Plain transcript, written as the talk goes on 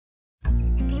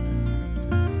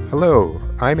Hello,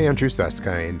 I'm Andrew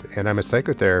Suskind, and I'm a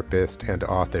psychotherapist and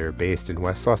author based in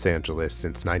West Los Angeles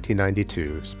since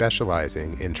 1992,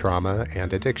 specializing in trauma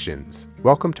and addictions.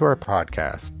 Welcome to our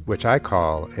podcast, which I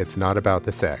call It's Not About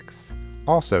the Sex,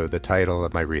 also the title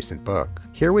of my recent book.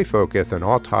 Here we focus on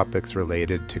all topics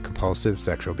related to compulsive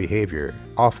sexual behavior,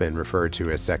 often referred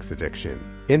to as sex addiction.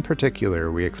 In particular,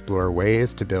 we explore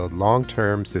ways to build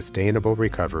long-term, sustainable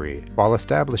recovery while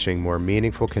establishing more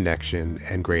meaningful connection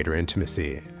and greater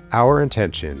intimacy. Our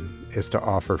intention is to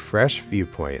offer fresh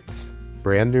viewpoints,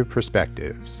 brand new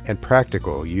perspectives, and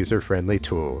practical user-friendly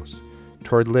tools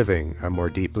toward living a more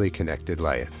deeply connected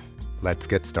life. Let's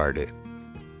get started.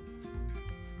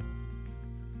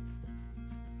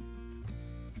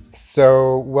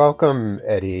 So welcome,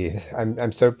 Eddie.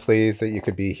 I'm so pleased that you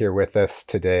could be here with us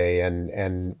today,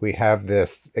 and we have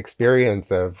this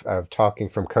experience of talking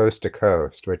from coast to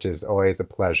coast, which is always a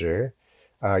pleasure.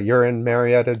 You're in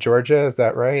Marietta, Georgia, is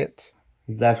that right?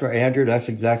 That's right, Andrew. That's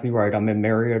exactly right. I'm in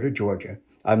Marietta, Georgia.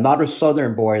 I'm not a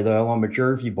Southern boy, though. I'm a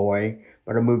Jersey boy,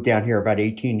 but I moved down here about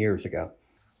 18 years ago.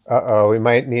 Uh-oh, we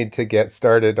might need to get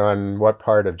started on what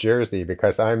part of Jersey,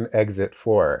 because I'm exit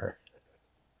 4.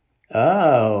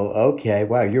 Oh, okay.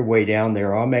 Wow, you're way down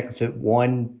there. I'm exit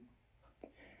one.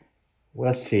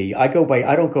 Let's see. I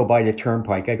don't go by the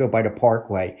turnpike. I go by the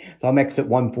parkway. So I'm exit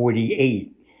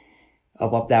 148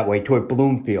 up that way toward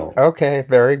Bloomfield. Okay,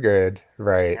 very good.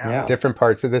 Right. Yeah. Different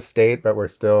parts of the state, but we're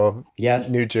still Yes.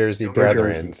 New Jersey New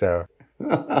brethren, Jersey. so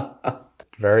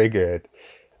very good.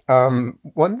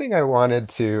 One thing I wanted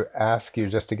to ask you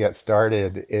just to get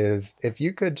started is if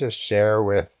you could just share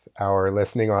with our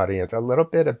listening audience a little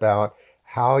bit about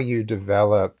how you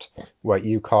developed what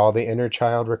you call the inner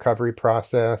child recovery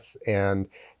process and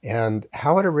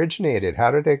how it originated. How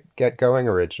did it get going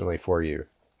originally for you?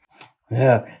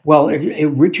 Yeah. Well, it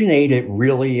originated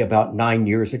really about 9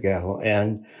 years ago.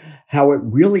 And how it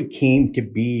really came to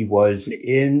be was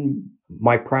in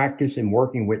my practice in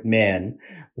working with men.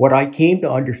 What I came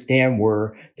to understand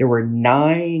there were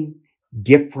 9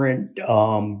 different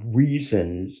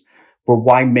reasons for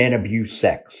why men abuse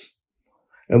sex.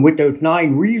 And with those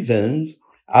 9 reasons,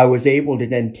 I was able to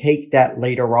then take that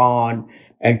later on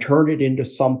and turn it into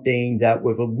something that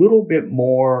was a little bit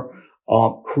more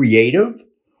creative,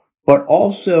 but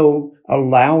also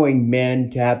allowing men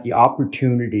to have the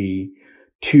opportunity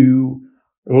to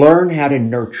learn how to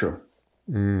nurture.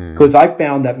 Because I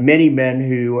found that many men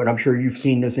who, and I'm sure you've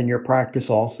seen this in your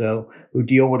practice also, who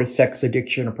deal with a sex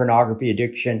addiction, a pornography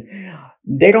addiction,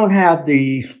 they don't have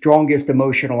the strongest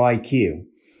emotional IQ.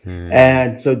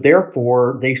 And so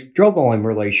therefore they struggle in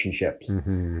relationships.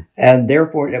 And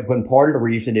therefore, when part of the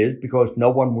reason is because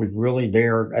no one was really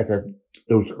there at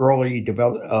those early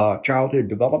childhood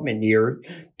development years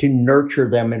to nurture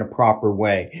them in a proper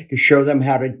way, to show them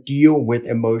how to deal with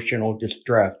emotional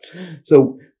distress.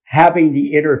 So having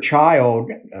the inner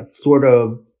child sort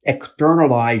of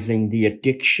externalizing the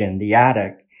addiction, the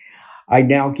addict, I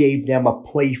now gave them a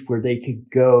place where they could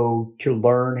go to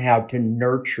learn how to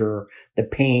nurture the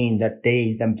pain that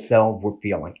they themselves were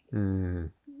feeling.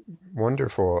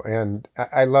 Wonderful. And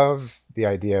I love the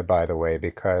idea, by the way,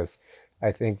 because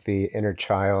I think the inner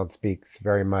child speaks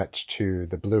very much to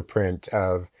the blueprint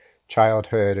of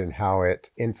childhood and how it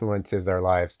influences our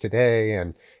lives today.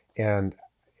 And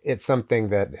it's something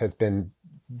that has been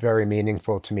very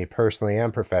meaningful to me personally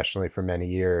and professionally for many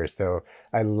years. So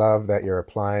I love that you're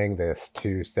applying this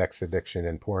to sex addiction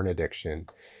and porn addiction.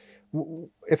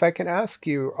 If I can ask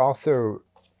you also,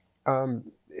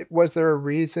 was there a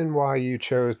reason why you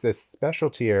chose this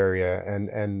specialty area,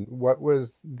 and what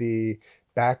was the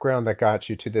background that got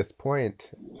you to this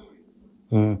point?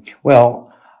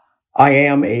 Well, I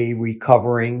am a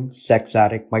recovering sex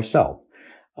addict myself.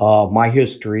 My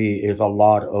history is a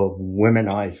lot of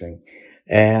womanizing.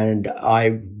 And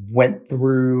I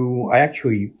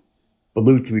actually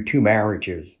blew through 2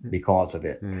 marriages because of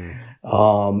it.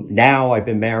 Now I've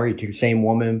been married to the same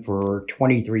woman for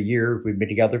 23 years. We've been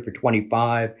together for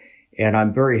 25. And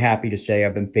I'm very happy to say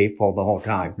I've been faithful the whole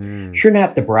time. Shouldn't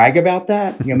have to brag about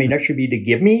that. I mean, that should be to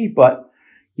give me, but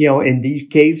in these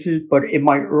cases, but in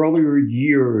my earlier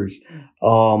years,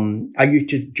 I used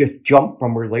to just jump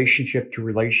from relationship to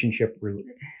relationship,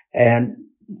 and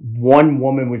one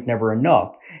woman was never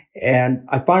enough. And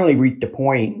I finally reached a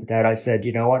point that I said,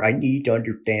 you know what, I need to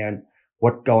understand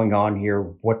what's going on here,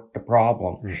 what's the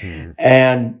problem.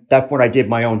 And that's when I did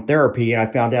my own therapy, and I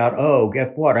found out, oh,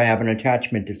 guess what? I have an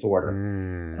attachment disorder,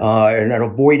 and an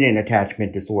avoidant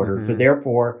attachment disorder. So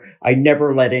therefore, I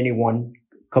never let anyone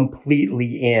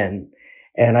completely in.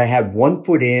 And I had 1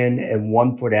 foot in and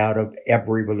 1 foot out of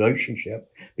every relationship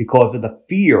because of the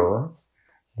fear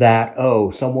that,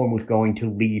 oh, someone was going to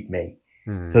leave me.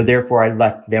 So therefore I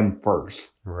left them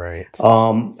first. Right.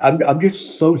 I'm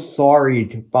just so sorry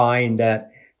to find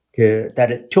that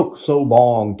it took so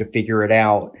long to figure it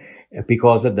out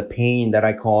because of the pain that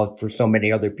I caused for so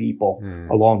many other people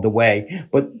along the way.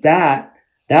 But that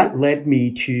led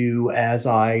me to, as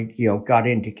I, got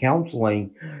into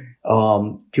counseling,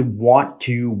 to want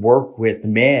to work with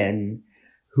men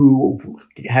who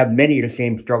have many of the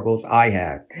same struggles I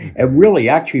had. And really,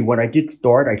 actually, when I did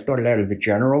start, I started out as a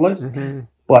generalist,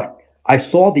 but I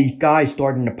saw these guys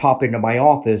starting to pop into my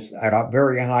office at a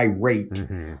very high rate.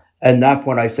 And that's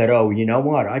when I said, oh, you know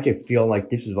what? I just feel like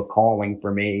this is a calling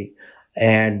for me.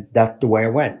 And that's the way I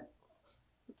went.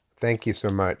 Thank you so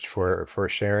much for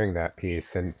sharing that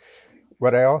piece. And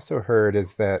what I also heard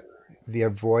is that the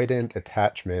avoidant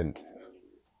attachment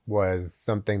was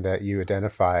something that you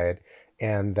identified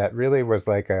and that really was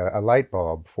like a light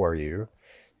bulb for you.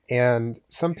 And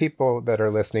some people that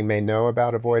are listening may know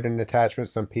about avoidant attachment,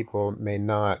 some people may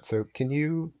not. So can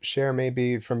you share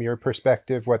maybe from your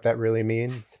perspective what that really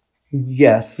means?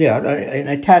 Yes, yeah. An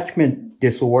attachment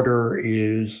disorder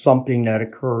is something that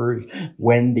occurs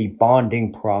when the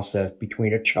bonding process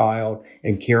between a child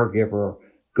and caregiver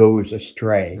goes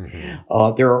astray.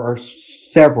 There are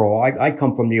several. I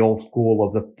come from the old school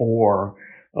of the four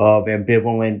of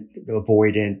ambivalent,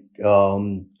 avoidant,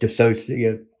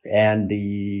 dissociative, and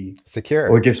Secure.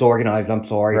 or disorganized, I'm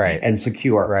sorry, Right. and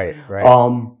secure. Right.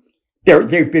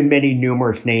 There've been many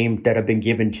numerous names that have been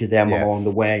given to them along the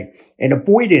Yes. way. And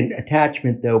avoidant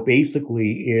attachment, though,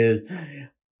 basically is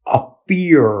a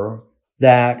fear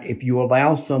that if you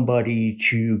allow somebody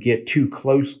to get too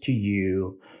close to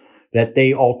you, that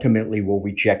they ultimately will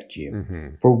reject you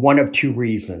for one of two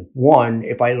reasons. One,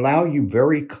 if I allow you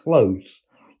very close,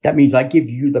 that means I give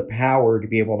you the power to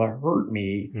be able to hurt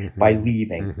me by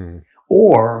leaving.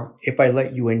 Or if I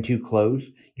let you in too close,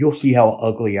 you'll see how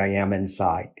ugly I am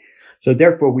inside. So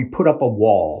therefore we put up a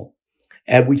wall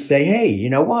and we say, hey, you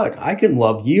know what? I can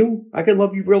love you. I can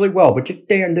love you really well, but just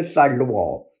stay on this side of the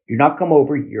wall. Do not come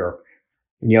over here.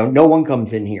 No one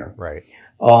comes in here. Right.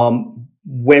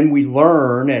 When we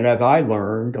learn, and as I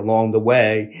learned along the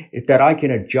way, is that I can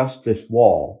adjust this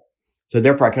wall. So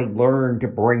therefore I can learn to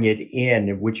bring it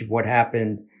in, which is what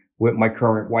happened with my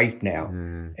current wife now,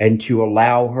 and to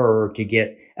allow her to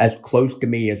get as close to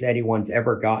me as anyone's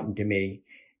ever gotten to me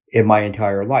in my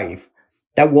entire life.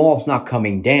 That wall's not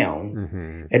coming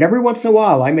down. And every once in a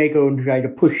while, I may go and try to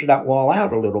push that wall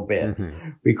out a little bit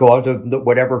because of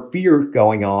whatever fear's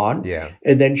going on. Yeah.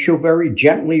 And then she'll very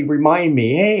gently remind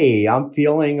me, hey, I'm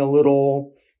feeling a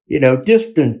little,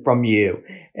 distant from you.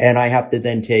 And I have to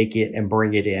then take it and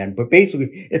bring it in. But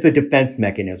basically, it's a defense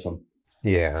mechanism.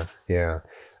 Yeah. Yeah.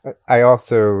 I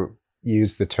also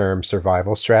use the term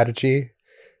survival strategy.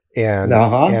 And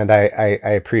I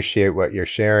appreciate what you're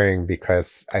sharing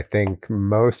because I think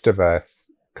most of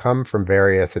us come from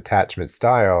various attachment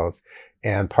styles.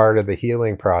 And part of the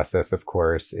healing process, of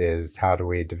course, is how do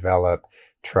we develop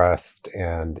trust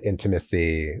and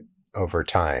intimacy over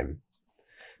time.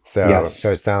 So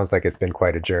it sounds like it's been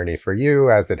quite a journey for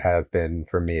you as it has been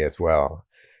for me as well.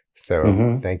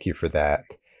 So thank you for that.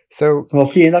 So, well,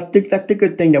 see, and that's the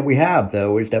good thing that we have,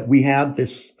 though, is that we have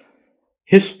this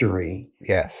history.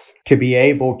 Yes. To be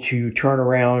able to turn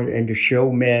around and to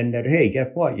show men that, hey, guess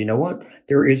what? You know what?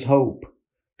 There is hope.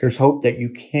 There's hope that you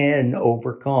can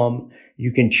overcome,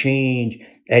 you can change,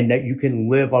 and that you can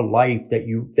live a life that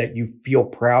you feel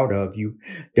proud of. You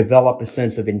develop a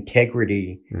sense of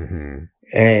integrity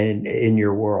and in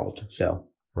your world. So.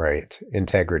 Right.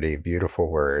 Integrity.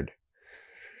 Beautiful word.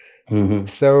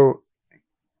 So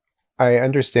I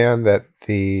understand that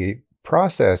the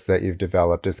process that you've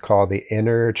developed is called the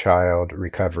Inner Child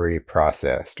Recovery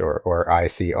Process, or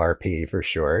ICRP for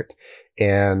short.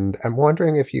 And I'm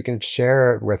wondering if you can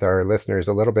share with our listeners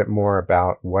a little bit more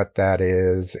about what that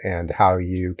is and how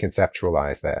you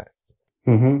conceptualize that.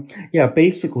 Yeah,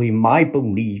 basically my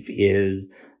belief is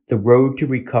the road to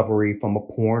recovery from a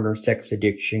porn or sex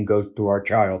addiction goes through our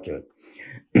childhood.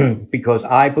 Because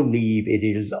I believe it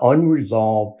is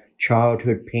unresolved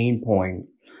childhood pain points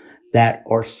that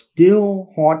are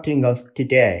still haunting us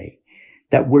today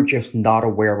that we're just not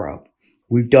aware of.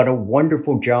 We've done a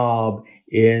wonderful job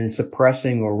in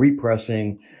suppressing or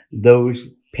repressing those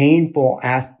painful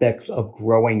aspects of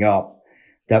growing up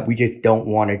that we just don't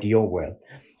want to deal with.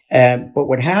 But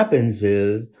what happens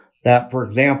is that, for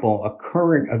example, a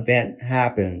current event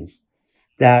happens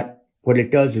that what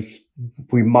it does is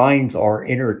reminds our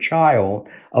inner child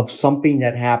of something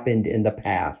that happened in the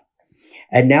past.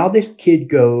 And now this kid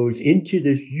goes into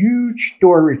this huge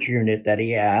storage unit that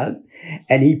he has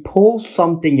and he pulls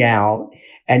something out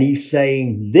And he's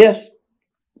saying this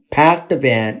past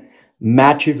event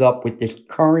matches up with this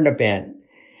current event.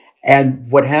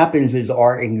 And what happens is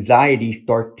our anxiety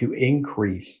starts to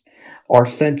increase. Our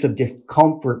sense of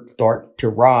discomfort starts to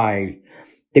rise.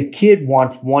 The kid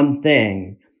wants one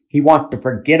thing. He wants to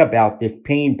forget about this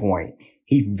pain point.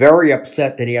 He's very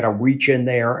upset that he had to reach in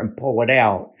there and pull it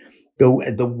out.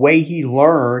 The way he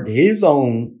learned his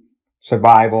own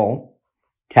survival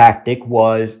tactic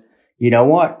was, you know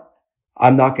what?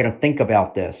 I'm not going to think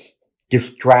about this.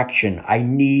 Distraction. I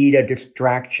need a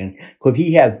distraction. Because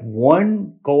he has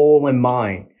one goal in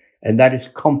mind, and that is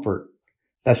comfort.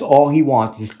 That's all he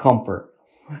wants is comfort.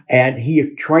 And he has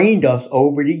trained us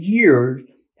over the years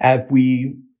as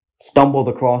we stumbled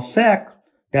across sex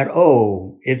that,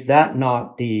 oh, is that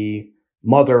not the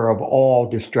mother of all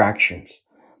distractions?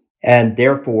 And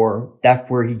therefore, that's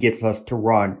where he gets us to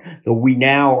run. So we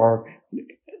now are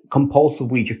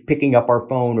compulsively just picking up our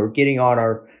phone or getting on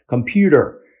our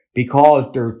computer because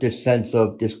there's this sense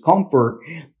of discomfort.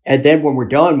 And then when we're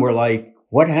done, we're like,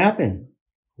 what happened?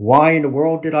 Why in the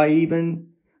world did I even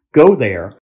go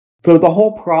there? So the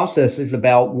whole process is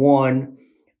about one,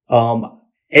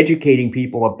 educating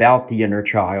people about the inner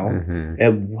child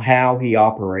and how he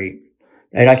operates.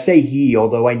 And I say he,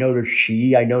 although I know there's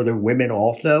she, I know there are women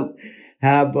also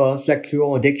have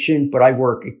sexual addiction, but I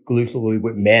work exclusively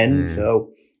with men,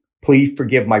 so please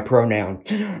forgive my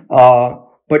pronouns.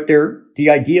 But the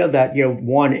idea that,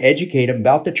 one, educate them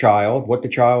about the child, what the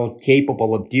child is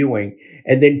capable of doing.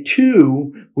 And then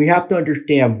two, we have to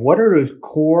understand what are those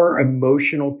core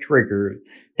emotional triggers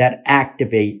that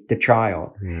activate the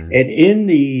child. And in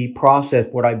the process,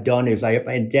 what I've done is I have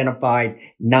identified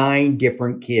 9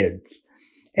 different kids.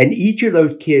 And each of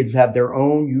those kids have their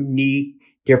own unique,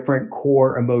 different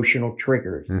core emotional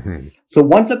triggers. So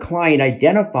once a client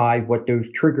identifies what those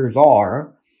triggers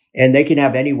are, and they can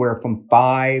have anywhere from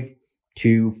 5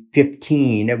 to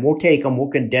 15, and we'll take them, we'll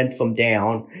condense them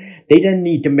down. They don't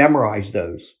need to memorize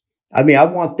those. I mean, I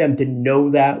want them to know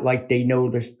that like they know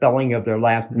the spelling of their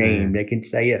last name. They can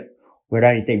say it without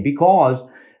anything, because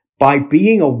by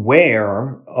being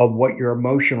aware of what your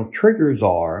emotional triggers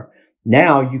are,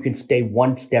 now you can stay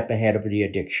one step ahead of the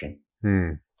addiction.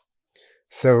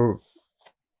 So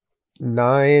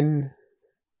 9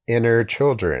 inner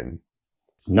children.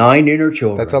 9 inner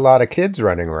children. That's a lot of kids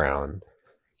running around.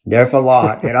 There's a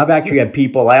lot. And I've actually had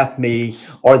people ask me,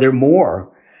 are there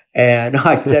more? And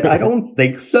I said, I don't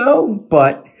think so,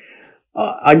 but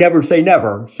I never say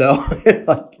never. So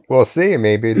we'll see.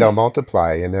 Maybe they'll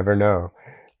multiply. You never know.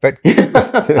 But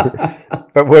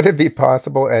but would it be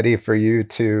possible, Eddie, for you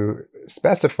to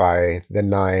specify the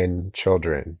 9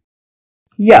 children?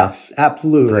 Yes,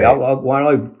 absolutely. I'll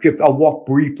walk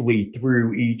briefly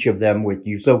through each of them with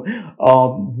you. So,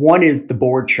 one is the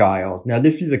bored child. Now,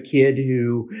 this is a kid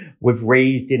who was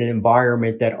raised in an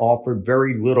environment that offered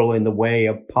very little in the way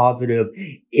of positive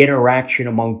interaction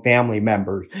among family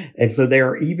members. And so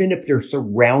even if they're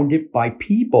surrounded by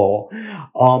people,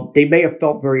 they may have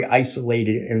felt very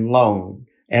isolated and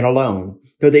alone.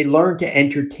 So they learn to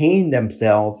entertain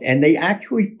themselves, and they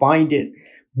actually find it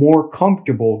more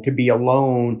comfortable to be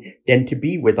alone than to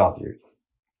be with others.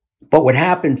 But what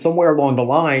happens somewhere along the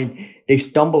line, they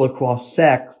stumble across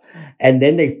sex, and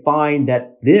then they find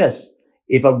that this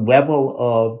is a level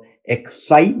of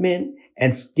excitement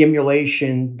and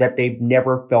stimulation that they've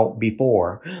never felt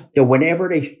before. So whenever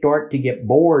they start to get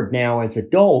bored now as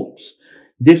adults,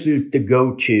 this is the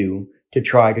go-to to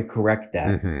try to correct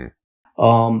that.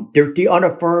 There's the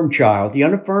unaffirmed child. The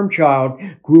unaffirmed child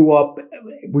grew up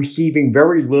receiving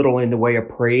very little in the way of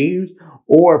praise,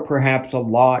 or perhaps a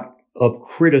lot of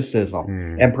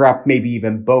criticism, and perhaps maybe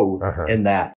even both in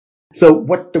that. So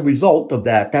what's the result of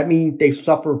that? That means they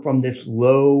suffer from this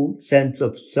low sense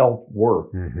of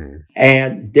self-worth.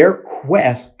 And their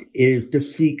quest is to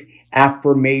seek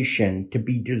affirmation, to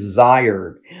be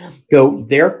desired. So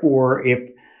therefore, if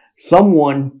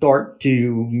someone start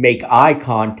to make eye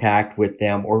contact with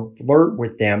them or flirt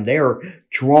with them, they are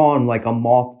drawn like a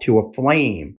moth to a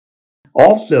flame.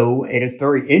 Also, and it's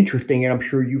very interesting, and I'm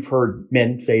sure you've heard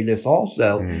men say this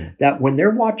also, that when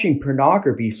they're watching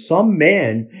pornography, some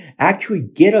men actually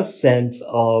get a sense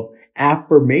of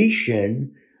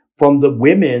affirmation from the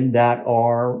women that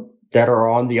are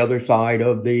on the other side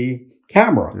of the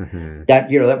camera. That,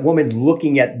 that woman's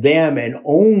looking at them and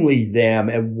only them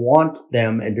and wants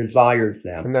them and desires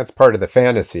them. And that's part of the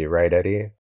fantasy, right,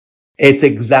 Eddie? It's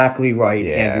exactly right,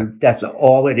 Andrew. That's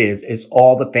all it is. It's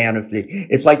all the fantasy.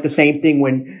 It's like the same thing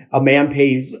when a man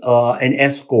pays an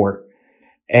escort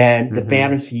And the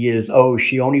fantasy is, oh,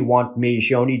 she only wants me.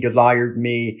 She only desired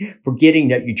me, forgetting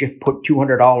that you just put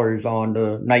 $200 on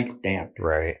the nightstand.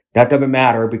 Right. That doesn't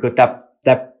matter because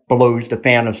that blows the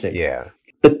fantasy. Yeah.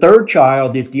 The third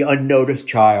child is the unnoticed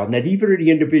child. Now, these are the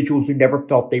individuals who never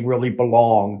felt they really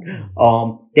belonged.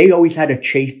 They always had to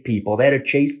chase people. They had to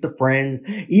chase the friends,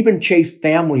 even chase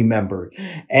family members.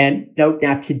 And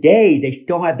now today, they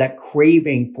still have that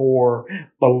craving for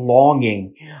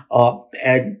belonging.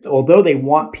 And although they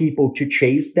want people to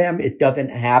chase them, it doesn't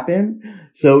happen.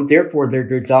 So therefore, their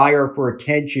desire for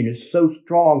attention is so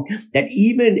strong that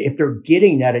even if they're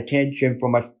getting that attention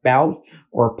from a spouse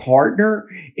or a partner,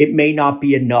 it may not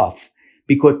be enough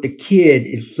because the kid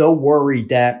is so worried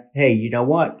that, hey, you know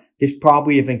what? This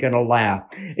probably isn't going to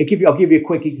last. I'll give you a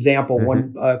quick example.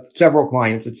 Several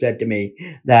clients have said to me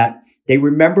that they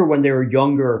remember when they were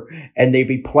younger and they'd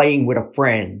be playing with a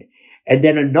friend, and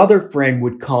then another friend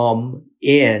would come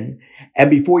in, and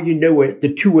before you knew it,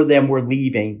 the two of them were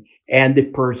leaving and the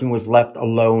person was left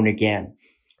alone again.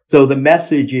 So the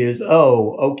message is,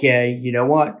 oh, okay, you know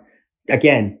what?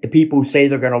 Again, the people who say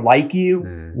they're going to like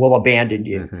you will abandon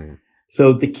you.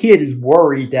 So the kid is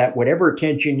worried that whatever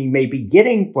attention he may be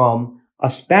getting from a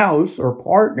spouse or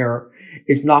partner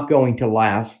is not going to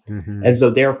last. And so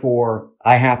therefore,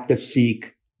 I have to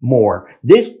seek more.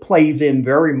 This plays in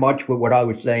very much with what I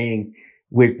was saying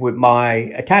with my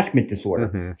attachment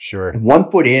disorder. Sure.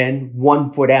 1 foot in,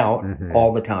 1 foot out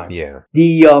all the time. Yeah.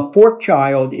 The fourth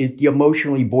child is the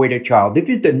emotionally voided child. This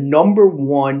is the number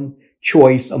one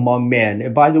choice among men.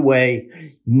 And by the way,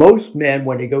 most men,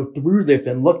 when they go through this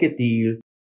and look at these,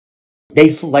 they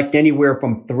select anywhere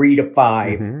from 3 to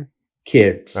 5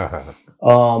 kids.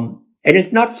 And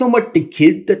it's not so much the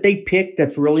kids that they pick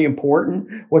that's really important.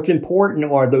 What's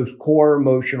important are those core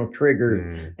emotional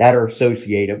triggers that are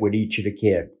associated with each of the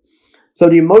kids. So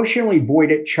the emotionally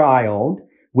voided child,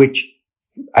 which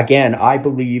again, I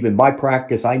believe in my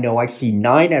practice, I see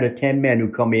 9 out of 10 men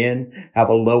who come in have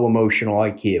a low emotional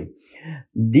IQ.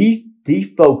 These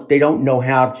folks, they don't know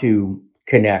how to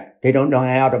connect. They don't know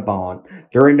how to bond.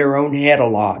 They're in their own head a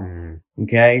lot.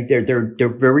 Okay.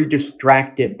 They're very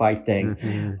distracted by things.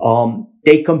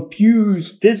 They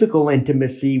confuse physical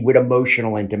intimacy with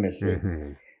emotional intimacy.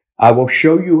 I will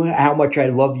show you how much I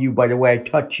love you by the way I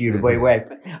touch you, the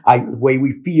way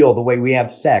we feel, the way we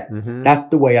have sex. That's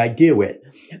the way I do it.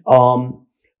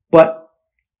 But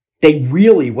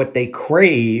what they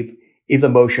crave is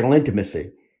emotional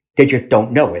intimacy. They just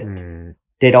don't know it.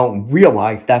 They don't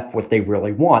realize that's what they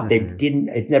really want. They've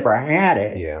never had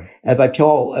it. Yeah. If I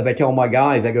tell my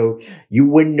guys, I go, you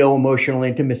wouldn't know emotional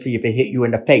intimacy if it hit you in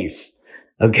the face.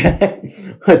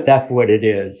 Okay. That's what it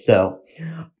is. So,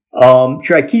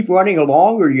 should I keep running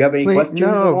along or do you have any questions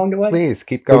along the way? Please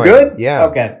keep going. We're good? Yeah.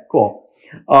 Okay, cool.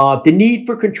 The need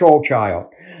for control child.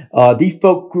 These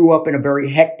folk grew up in a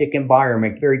very hectic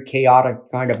environment, very chaotic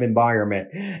kind of environment.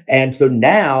 And so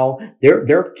now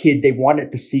their kid, they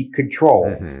wanted to seek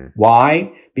control.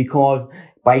 Why? Because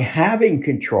by having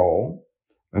control,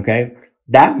 okay,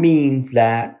 that means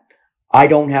that I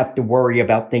don't have to worry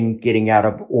about things getting out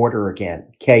of order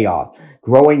again, chaos.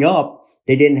 Growing up,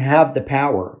 they didn't have the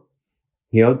power.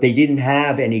 They didn't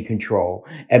have any control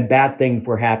and bad things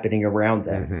were happening around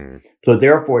them. So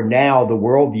therefore now the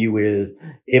worldview is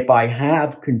if I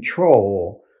have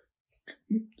control,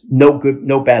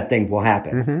 no bad things will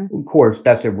happen. Of course,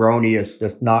 that's erroneous.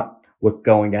 That's not what's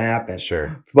going to happen.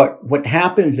 Sure. But what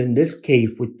happens in this case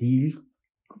with these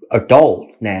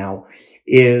adults now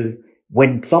is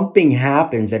when something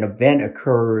happens, an event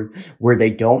occurs where they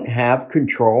don't have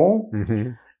control,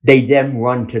 they then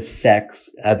run to sex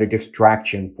as a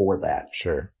distraction for that.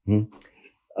 Sure.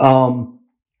 The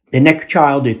next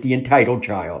child is the entitled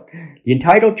child. The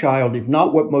entitled child is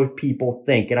not what most people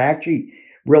think. And I actually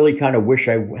really kind of wish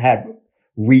I had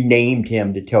renamed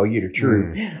him to tell you the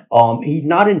truth. He's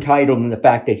not entitled in the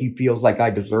fact that he feels like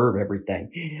I deserve everything.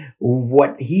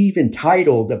 What he's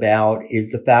entitled about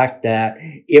is the fact that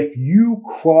if you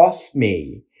cross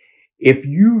me, if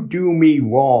you do me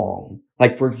wrong,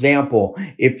 like, for example,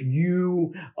 if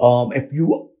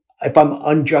I'm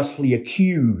unjustly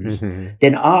accused,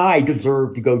 then I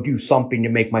deserve to go do something to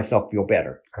make myself feel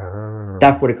better.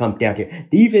 That's what it comes down to.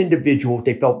 These individuals,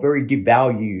 they felt very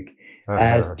devalued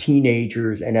as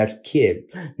teenagers and as kids.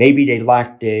 Maybe they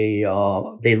lacked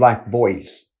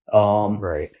voice.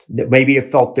 Right. Maybe they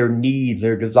felt their needs,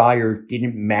 their desires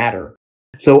didn't matter.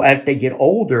 So as they get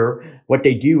older, what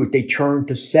they do is they turn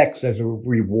to sex as a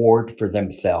reward for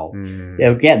themselves. And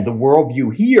again, the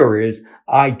worldview here is,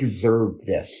 I deserve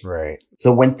this. Right.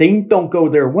 So when things don't go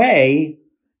their way,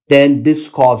 then this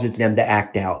causes them to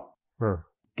act out.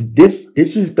 this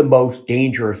is the most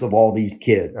dangerous of all these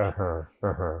kids.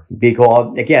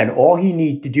 Because again, all he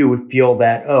needs to do is feel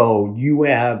that, oh, you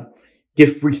have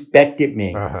disrespected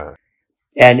me.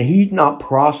 And he's not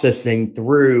processing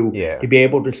through to be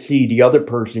able to see the other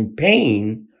person's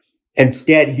pain.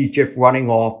 Instead, he's just running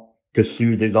off to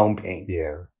soothe his own pain.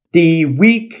 The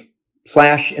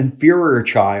weak/inferior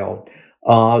child,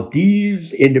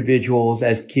 these individuals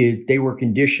as kids, they were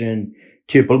conditioned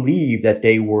to believe that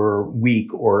they were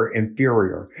weak or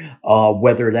inferior,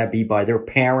 whether that be by their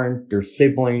parent, their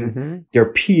sibling,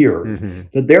 their peers.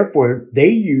 So therefore, they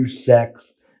use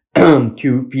sex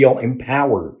to feel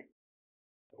empowered,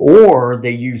 or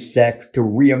they use sex to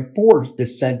reinforce the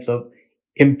sense of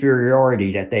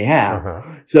inferiority that they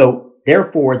have. So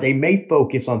therefore, they may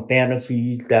focus on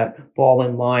fantasies that fall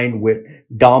in line with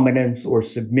dominance or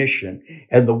submission.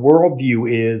 And the worldview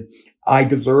is, I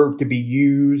deserve to be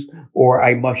used, or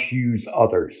I must use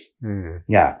others.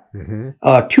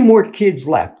 Two more kids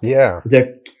left.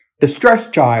 The stress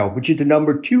child, which is the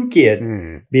number 2 kid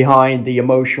behind the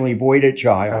emotionally voided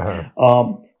child.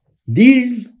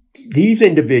 These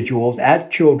individuals, as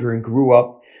children, grew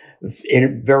up in a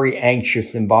very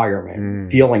anxious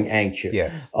environment, feeling anxious.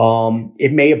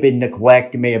 It may have been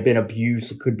neglect, it may have been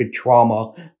abuse, it could be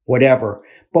trauma, whatever.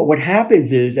 But what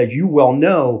happens is, as you well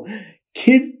know,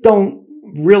 kids don't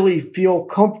really feel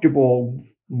comfortable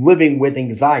living with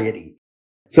anxiety.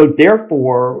 So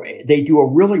therefore, they do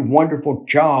a really wonderful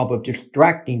job of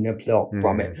distracting themselves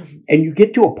from it. And you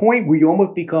get to a point where you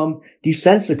almost become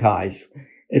desensitized.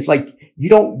 It's like you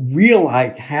don't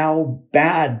realize how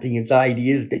bad the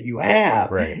anxiety is that you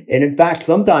have. And in fact,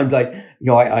 sometimes I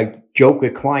joke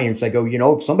with clients. I go,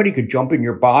 if somebody could jump in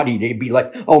your body, they'd be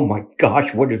like, oh my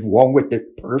gosh, what is wrong with this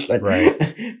person?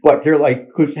 But they're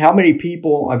like, cause how many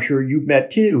people, I'm sure you've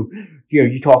met too,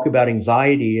 you talk about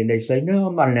anxiety and they say, no,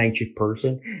 I'm not an anxious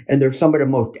person. And they're some of the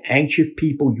most anxious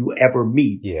people you ever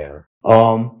meet.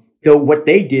 So what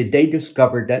they did, they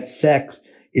discovered that sex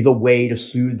is a way to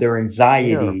soothe their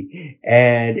anxiety,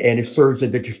 and it serves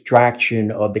as a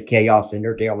distraction of the chaos in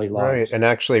their daily lives. And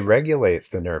actually regulates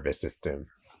the nervous system.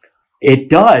 It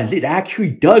does. It actually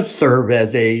does serve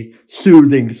as a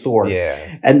soothing source.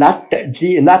 And that's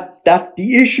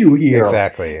the issue here.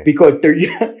 Because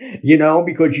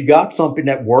because you got something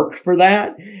that works for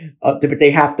that, but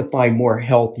they have to find more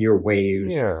healthier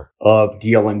ways of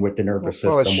dealing with the nervous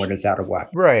system when it's out of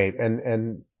whack.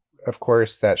 And of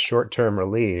course, that short-term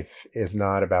relief is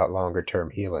not about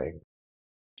longer-term healing.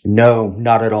 No,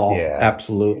 not at all.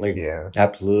 Absolutely.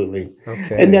 Absolutely.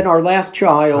 And then our last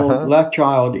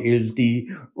child is the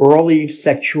early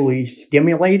sexually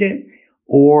stimulated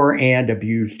and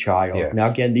abused child. Now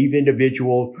again, these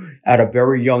individuals at a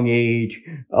very young age,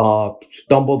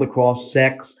 stumbled across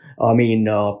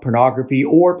pornography,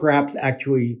 or perhaps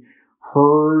actually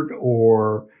heard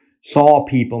or saw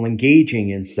people engaging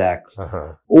in sex,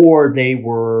 or they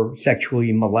were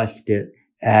sexually molested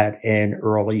at an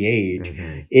early age.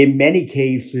 In many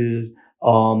cases,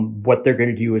 what they're going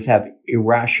to do is have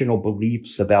irrational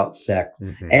beliefs about sex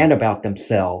and about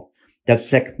themselves, that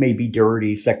sex may be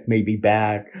dirty, sex may be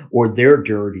bad, or they're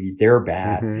dirty, they're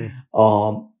bad. And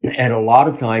a lot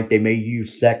of times they may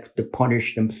use sex to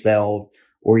punish themselves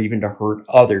or even to hurt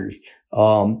others.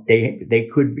 They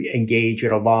could engage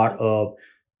in a lot of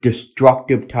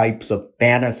destructive types of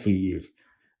fantasies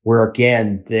where,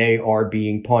 again, they are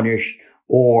being punished,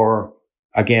 or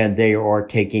again, they are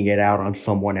taking it out on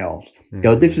someone else.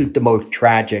 So this is the most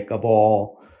tragic of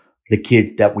all the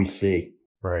kids that we see.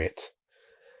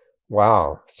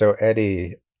 Wow. So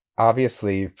Eddie,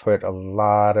 obviously you've put a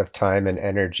lot of time and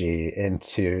energy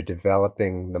into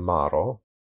developing the model.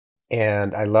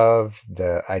 And I love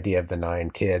the idea of the 9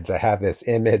 kids. I have this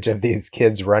image of these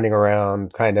kids running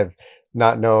around kind of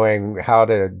not knowing how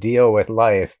to deal with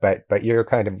life, but you're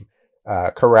kind of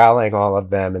corralling all of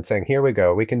them and saying, here we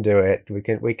go, we can do it,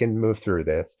 we can move through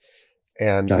this.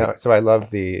 And so I love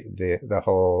the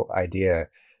whole idea.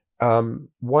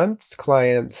 Once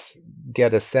clients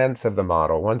get a sense of the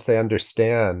model, once they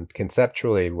understand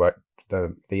conceptually what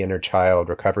the inner child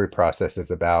recovery process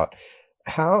is about,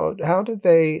 how do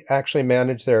they actually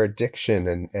manage their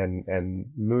addiction and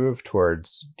move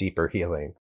towards deeper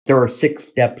healing? There are 6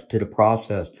 steps to the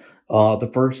process.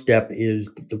 The first step is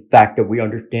the fact that we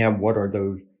understand what are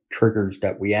those triggers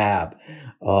that we have.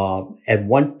 And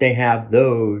once they have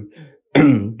those,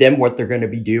 then what they're going to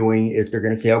be doing is they're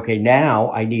going to say, okay,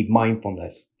 now I need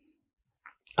mindfulness.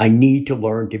 I need to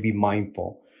learn to be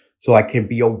mindful so I can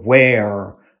be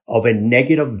aware of a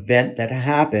negative event that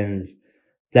happens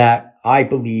that I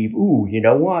believe, ooh, you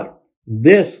know what?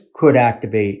 This could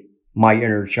activate my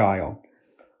inner child.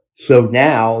 So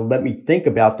now let me think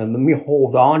about them. Let me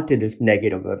hold on to this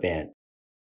negative event.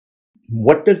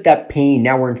 What does that pain,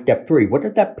 now we're in step 3, what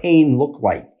does that pain look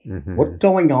like? Mm-hmm. What's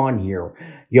going on here?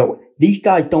 These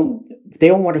guys they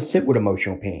don't want to sit with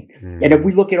emotional pain. Mm-hmm. And if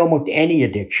we look at almost any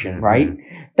addiction, Mm-hmm. right?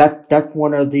 That's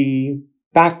one of the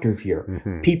factors here.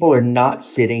 Mm-hmm. People are not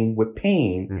sitting with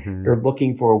pain. Mm-hmm. They're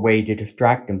looking for a way to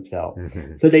distract themselves.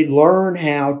 Mm-hmm. So they learn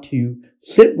how to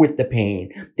sit with the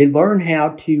pain. They learn how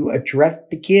to address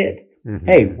the kid. Mm-hmm.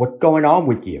 Hey, what's going on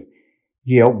with you?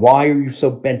 Why are you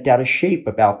so bent out of shape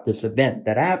about this event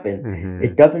that happened? Mm-hmm.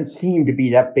 It doesn't seem to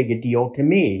be that big a deal to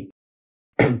me.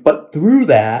 But through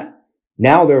that,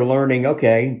 now they're learning,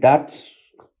 okay,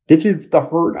 this is the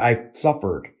hurt I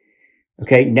suffered.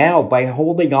 Okay. Now by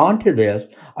holding on to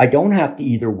this, I don't have to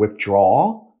either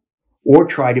withdraw or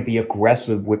try to be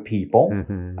aggressive with people.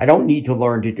 Mm-hmm. I don't need to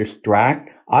learn to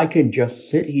distract. I can just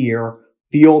sit here,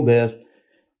 feel this.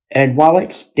 And while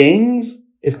it stings,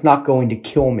 it's not going to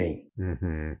kill me.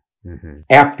 Mm-hmm. Mm-hmm.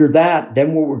 After that,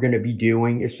 then what we're going to be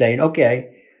doing is saying, okay,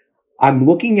 I'm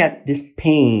looking at this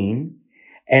pain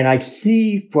and I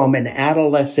see from an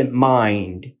adolescent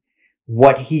mind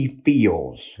what he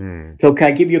feels. Mm. So can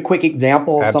I give you a quick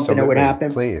example of something that would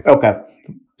Absolutely. happen? Please. Okay.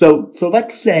 So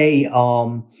let's say,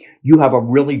 you have a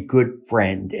really good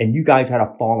friend and you guys had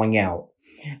a falling out.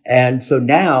 And so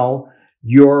now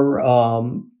you're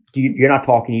not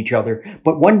talking to each other,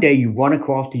 but one day you run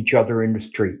across each other in the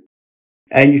street.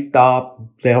 And you stop,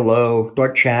 say hello,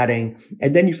 start chatting,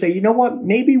 and then you say, you know what,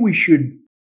 maybe we should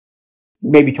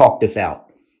maybe talk this out.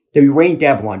 So you arrange to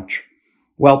have lunch.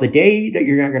 Well, the day that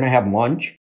you're not going to have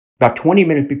lunch, about 20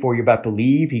 minutes before you're about to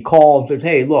leave, he calls, says,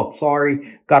 hey, look,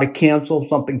 sorry, got to cancel,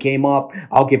 something came up,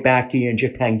 I'll get back to you, and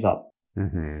just hangs up.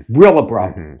 Mm-hmm. Real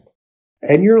abrupt. Mm-hmm.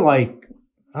 And you're like,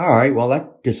 all right, well, that's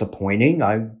disappointing.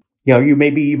 You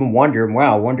maybe even wonder,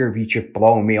 wow, I wonder if he's just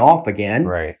blowing me off again.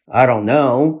 Right. I don't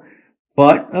know.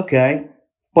 But, okay.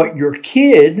 But your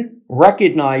kid,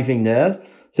 recognizing this,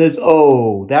 says,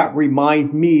 oh, that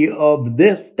reminds me of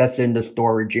this that's in the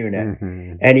storage unit.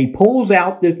 Mm-hmm. And he pulls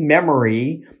out this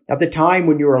memory of the time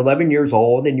when you were 11 years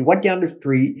old and you went down the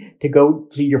street to go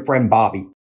see your friend Bobby.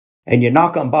 And you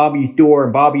knock on Bobby's door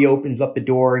and Bobby opens up the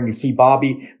door and you see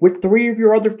Bobby with 3 of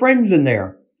your other friends in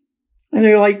there. And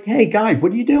they're like, hey guys,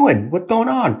 what are you doing? What's going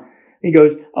on? And he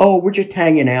goes, oh, we're just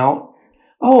hanging out.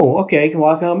 Oh, okay.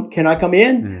 Can I come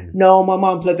in? Mm-hmm. No, my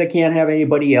mom says I can't have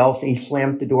anybody else. And he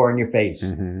slams the door in your face.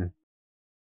 Mm-hmm.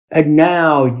 And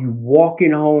now you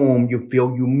walking home, you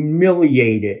feel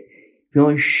humiliated,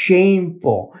 feeling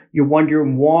shameful. You're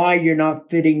wondering why you're not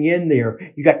fitting in there.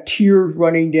 You got tears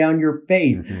running down your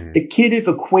face. Mm-hmm. The kid is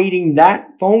equating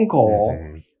that phone call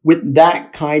Mm-hmm. with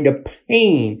that kind of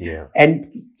pain. Yeah. And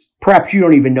perhaps you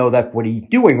don't even know that's what he's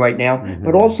doing right now. Mm-hmm.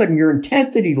 But all of a sudden your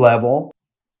intensity level,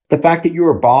 the fact that you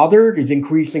are bothered is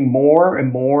increasing more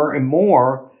and more and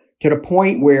more to the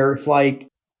point where it's like,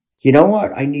 you know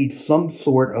what? I need some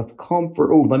sort of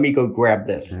comfort. Oh, let me go grab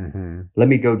this. Mm-hmm. Let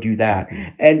me go do that. Mm-hmm.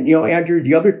 And, Andrew,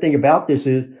 the other thing about this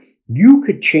is you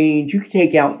could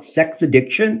take out sex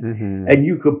addiction Mm-hmm. and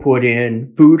you could put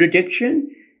in food addiction.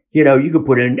 You could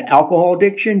put in alcohol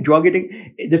addiction, drug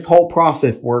addiction. This whole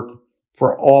process works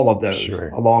for all of those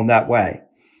along that way.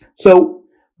 So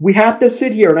we have to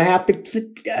sit here and I have to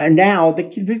sit, and now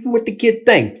this is what the kid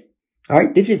thinks. All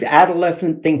right. This is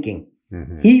adolescent thinking.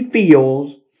 Mm-hmm. He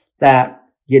feels that,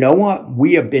 you know what?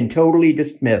 We have been totally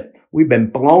dismissed. We've been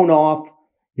blown off.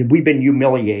 We've been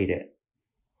humiliated.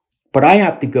 But I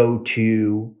have to go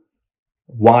to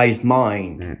wise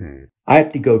mind. Mm-hmm. I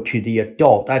have to go to the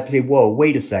adult. I have to say, whoa,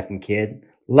 wait a second, kid.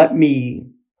 Let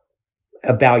me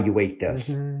evaluate this.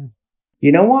 Mm-hmm.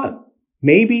 You know what?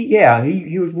 Maybe, yeah,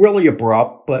 he was really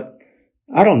abrupt, but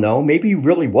I don't know. Maybe he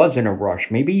really was in a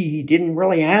rush. Maybe he didn't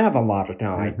really have a lot of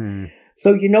time. Mm-hmm.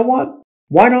 So you know what?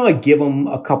 Why don't I give him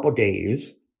a couple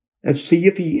days and see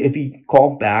if he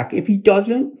calls back. If he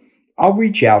doesn't, I'll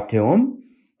reach out to him.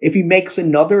 If he makes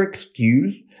another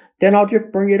excuse, then I'll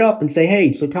just bring it up and say,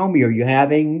 hey, so tell me, are you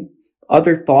having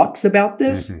other thoughts about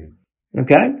this? Mm-hmm.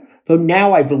 Okay. So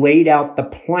now I've laid out the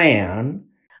plan,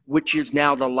 which is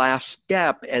now the last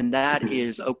step. And that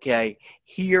is, okay,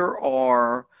 here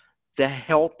are the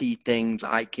healthy things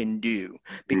I can do,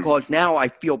 because now I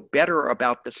feel better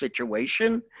about the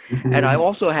situation. Mm-hmm. And I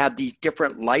also have these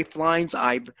different lifelines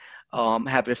I've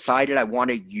have decided I want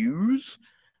to use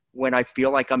when I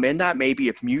feel like I'm in that. Maybe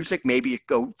it's music, maybe it's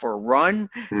go for a run,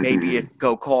 mm-hmm. maybe it's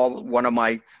go call one of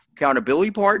my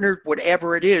accountability partners,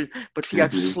 whatever it is. But see,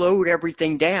 mm-hmm. I've slowed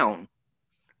everything down.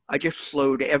 I just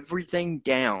slowed everything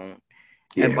down.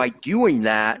 Yeah. And by doing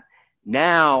that,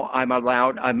 now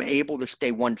I'm able to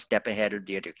stay one step ahead of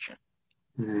the addiction.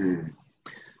 Hmm.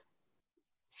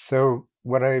 So,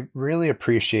 what I really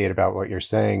appreciate about what you're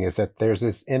saying is that there's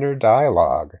this inner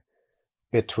dialogue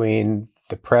between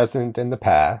the present and the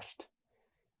past.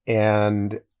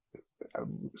 And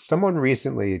someone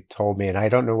recently told me, and I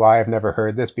don't know why I've never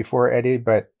heard this before, Eddie,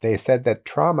 but they said that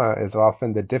trauma is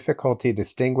often the difficulty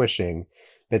distinguishing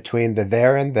between the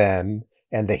there and then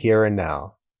and the here and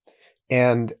now.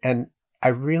 And I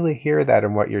really hear that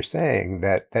in what you're saying,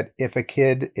 that if a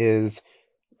kid is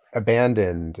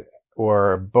abandoned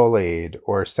or bullied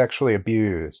or sexually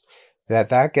abused,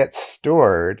 that gets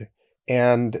stored,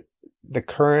 and the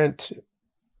current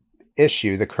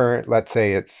issue, the current, let's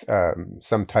say it's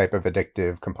some type of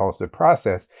addictive compulsive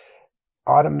process,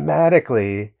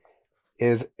 automatically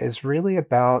is really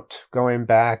about going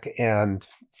back and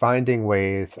finding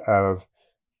ways of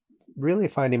really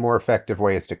finding more effective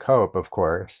ways to cope, of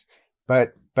course,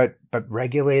 but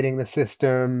regulating the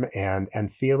system and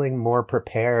feeling more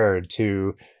prepared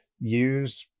to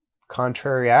use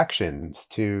contrary actions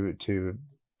to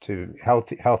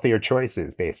healthier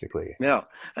choices, basically. Yeah,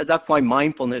 and that's why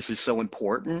mindfulness is so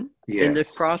important in this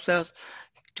Yes. process.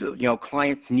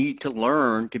 Clients need to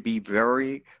learn to be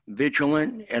very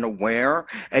vigilant and aware,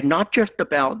 and not just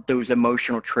about those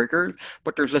emotional triggers,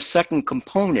 but there's a second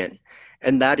component,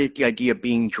 and that is the idea of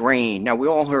being drained. Now, we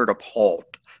all heard of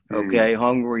HALT, Mm, okay,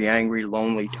 hungry, angry,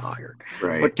 lonely, tired.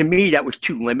 right. But to me, that was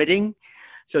too limiting.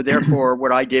 So therefore,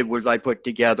 what I did was I put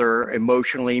together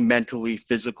emotionally, mentally,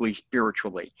 physically,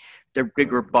 spiritually. They're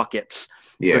bigger buckets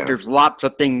because Yeah. there's lots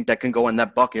of things that can go in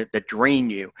that bucket that drain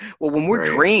you. Well, when we're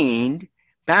Right. drained,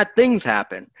 bad things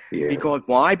happen. Yeah. Because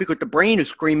why? Because the brain is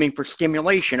screaming for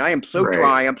stimulation. I am so Right.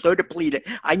 dry. I'm so depleted.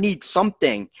 I need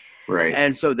something. Right.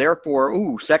 And so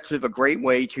therefore, sex is a great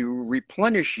way to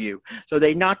replenish you. So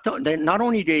they not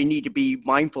only do they need to be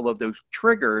mindful of those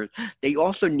triggers, they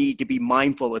also need to be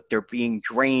mindful if they're being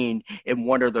drained in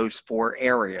one of those four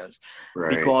areas.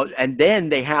 Right. Because and then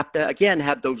they have to again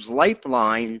have those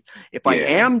lifelines. If I Yeah.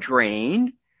 am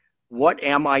drained, what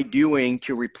am I doing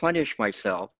to replenish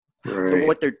myself? So Right.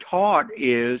 what they're taught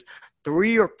is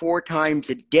 3 or 4 times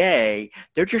a day,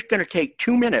 they're just going to take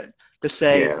 2 minutes to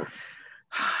say, Yeah.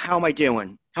 how am I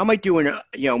doing? How am I doing,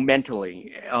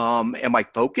 mentally? Am I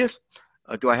focused?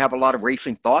 Do I have a lot of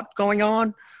racing thoughts going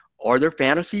on? Are there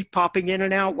fantasies popping in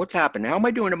and out? What's happened? How am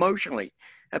I doing emotionally?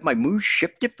 Have my mood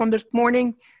shifted from this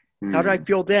morning? How did I Mm,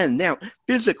 feel then? Now,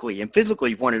 physically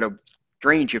is one of the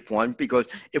strangest ones because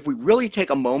if we really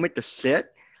take a moment to sit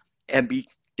and be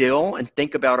still and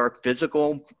think about our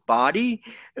physical body,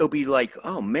 it'll be like,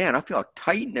 oh man, I feel a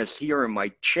tightness here in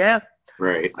my chest.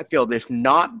 right. I feel this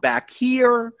knot back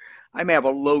here. I may have a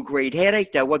low grade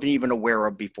headache that I wasn't even aware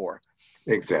of before.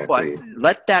 But Exactly.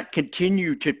 let that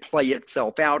continue to play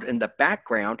itself out in the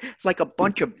background. It's like a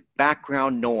bunch of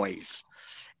background noise.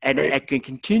 And Right. it can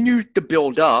continue to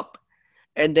build up.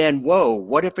 And then, whoa,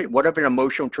 what if an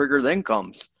emotional trigger then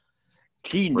comes?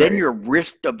 See, then Right. your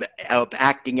risk of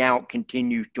acting out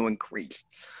continues to increase.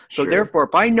 So Sure. therefore,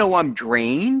 if I know I'm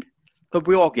drained, because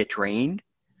we all get drained,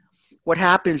 what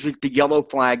happens is the yellow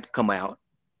flags come out.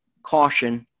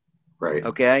 Caution, Right.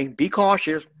 okay? Be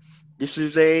cautious. This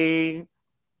is a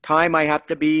time I have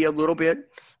to be a little bit,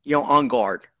 on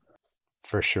guard.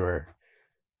 For sure.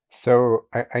 So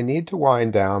I need to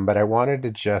wind down, but I wanted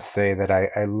to just say that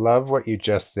I love what you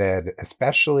just said,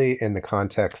 especially in the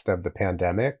context of the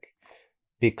pandemic,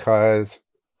 because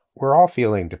we're all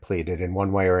feeling depleted in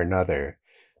one way or another.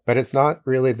 But it's not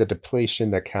really the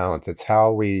depletion that counts, it's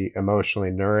how we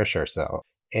emotionally nourish ourselves.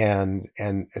 And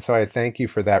so I thank you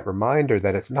for that reminder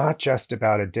that it's not just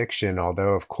about addiction,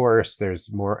 although of course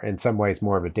there's more, in some ways,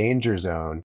 more of a danger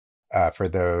zone for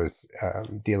those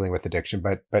dealing with addiction.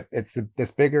 But it's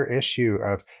this bigger issue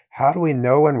of how do we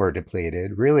know when we're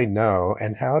depleted, really know,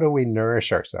 and how do we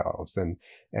nourish ourselves? And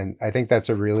I think that's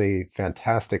a really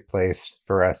fantastic place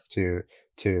for us to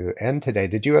end today.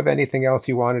 Did you have anything else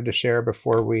you wanted to share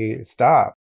before we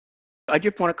stop? I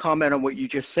just want to comment on what you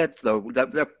just said, though.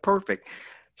 That's perfect.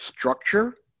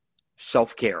 Structure,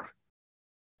 self care.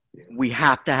 We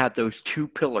have to have those two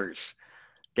pillars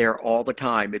there all the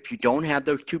time. If you don't have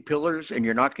those two pillars and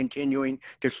you're not continuing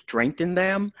to strengthen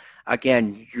them,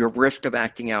 again, your risk of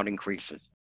acting out increases.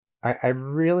 I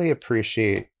really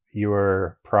appreciate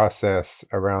your process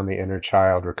around the inner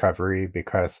child recovery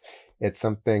because it's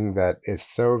something that is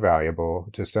so valuable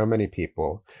to so many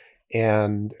people.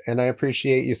 And I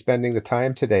appreciate you spending the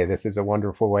time today. This is a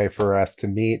wonderful way for us to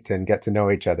meet and get to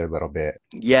know each other a little bit.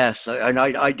 Yes, and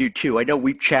I do too. I know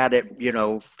we've chatted,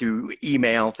 through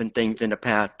emails and things in the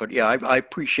past, but yeah, I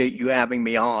appreciate you having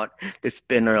me on. It's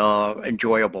been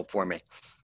enjoyable for me.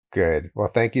 Good. Well,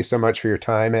 thank you so much for your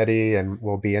time, Eddie, and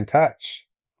we'll be in touch.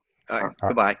 All right.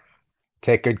 Goodbye.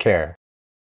 Take good care.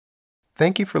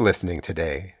 Thank you for listening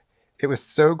today. It was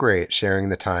so great sharing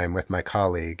the time with my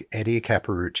colleague, Eddie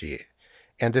Capparucci,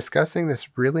 and discussing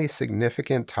this really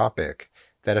significant topic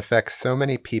that affects so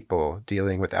many people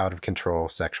dealing with out-of-control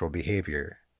sexual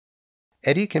behavior.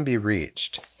 Eddie can be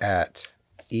reached at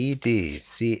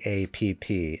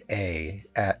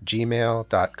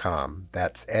edcappa@gmail.com.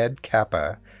 That's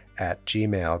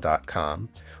edcappa@gmail.com,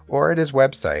 or at his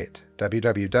website,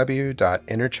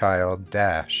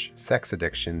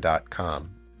 www.innerchild-sexaddiction.com.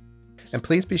 And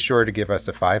please be sure to give us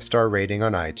a 5-star rating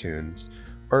on iTunes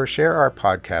or share our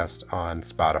podcast on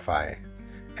Spotify.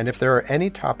 And if there are any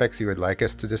topics you would like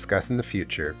us to discuss in the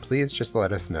future, please just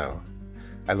let us know.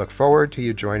 I look forward to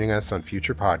you joining us on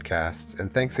future podcasts,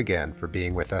 and thanks again for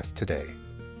being with us today.